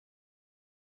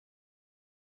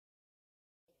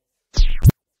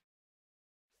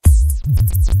Wolf,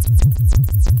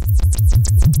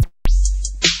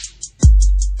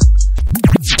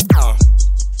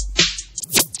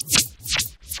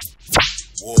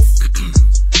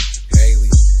 Haley,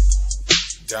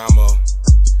 Damo,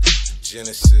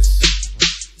 Genesis,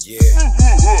 yeah.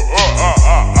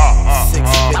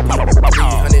 650,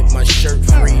 300, my shirt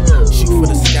free. Shoot for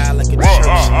the sky like a church.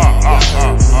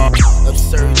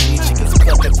 Absurd G, chickens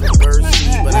clucking for bird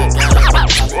seed, but I gotta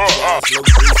apologize. No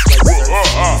grease like Cersei.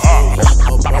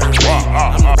 Or burn me.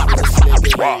 I'm the coolest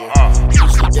nigga here.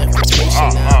 Usually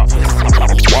defecation, now I'm pissing in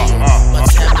the ear. My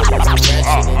tablet is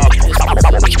ratchet and the pistols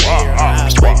in the air. I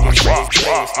break it to his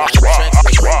place, now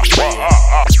the tracks in the ear.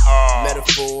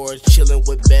 Metaphors, chilling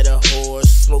with better whores.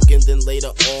 Smoking, then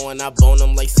later on I bone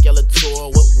them like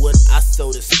Skeletor. What would I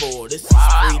sow this for? This is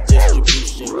free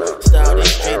distribution. Style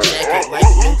this straight jacket like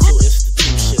mental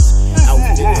institutions.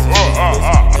 Outfits is business,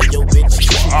 and yo bitch is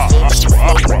choosing. She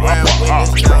floating around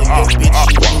winners, now yo bitch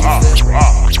she losing.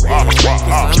 Yeah, cause I'm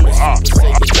the super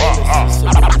Saiyan Genesis. So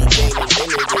if you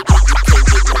gain a minute, you can't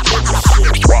get no membership.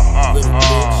 Little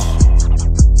bitch.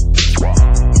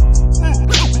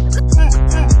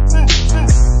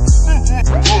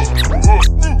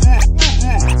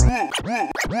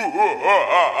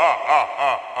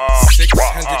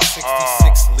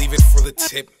 $666, leave it for the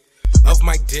tip of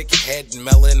my dick head,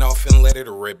 melon off and let it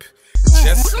rip.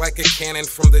 Just like a cannon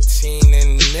from the teen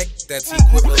and Nick, that's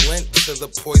equivalent to the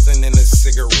poison in a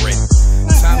cigarette.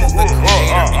 Tyler the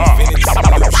Creator invented some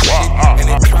new shit, and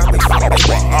it probably from the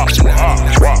 99%.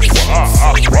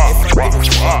 So if I give a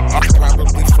fuck, it's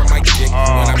probably from my dick.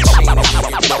 When I'm chaining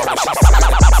your daughter, she's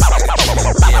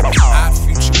excited. I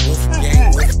future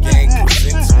Wolfgang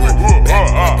presents. We're back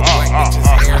like the black bitches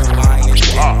airline and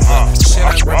Denver. Shit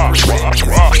I represent is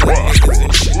killing niggas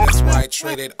and shit. That's why I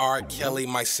traded R. Kelly,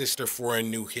 my sister, for a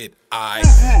new hit. I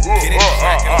get it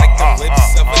cracking like the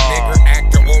lips of a nigger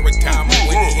actor or a diamond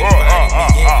when he invited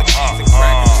me in for cheese and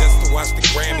crackers just to watch the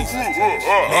Grammys.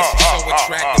 Makes you so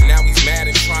attractive, now he's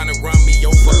mad and trying to run me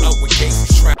over up with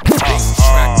Casey's track.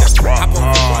 Hop over,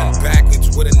 run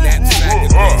backwards with a knapsack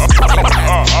of this.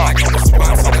 Like a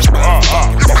response to the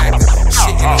motherfucking packers.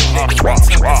 Shit in the niggas, we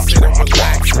tend to sit and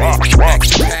relax.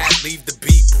 Next pad, leave the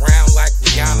beat brown like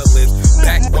Rihanna lives.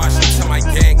 Backwash into my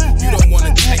gang, you don't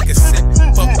wanna take a sip.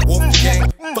 Fuck Wolfgang,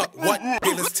 fuck what?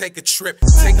 Here, let's take a trip.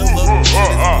 Take a look to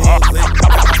this bull lip. Got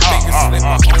my fingers slip,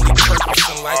 my only purpose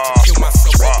in life to kill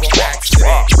myself up on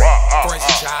accident. Fresh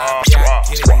job, yeah, I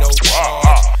get it, no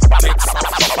charge. Dicks off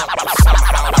the fuck, but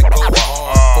somehow I go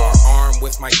hard. Forearm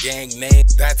with my gang name,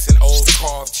 that's an old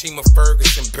carve. Chima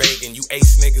Ferguson begging, you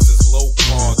ace niggas is low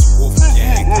cards.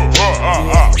 Wolfgang.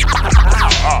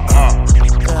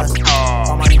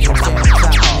 All my niggas stand on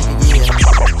top, nigga,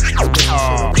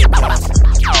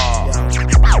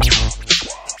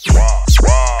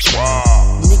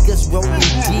 niggas rolling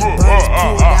deep, birds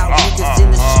pulled out, niggas in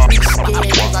the street scared,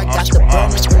 cause I got the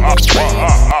burner in their head.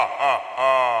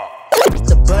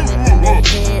 The burner in their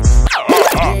head.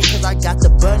 Yeah, cause I got the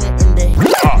burner in their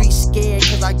head. Street scared,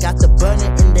 cause I got the burner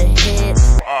in their head.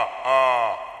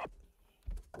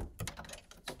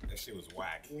 That shit was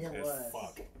whack. Yeah, it was.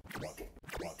 Fuck.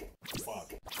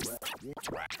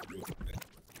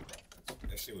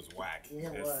 That shit was whack. Yeah,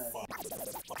 it was. Fuck.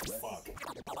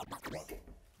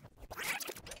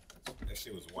 That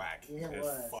shit was whack. Yeah, it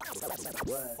was.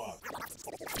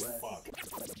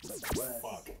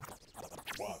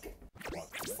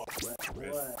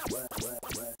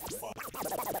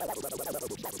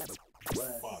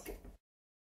 Fuck.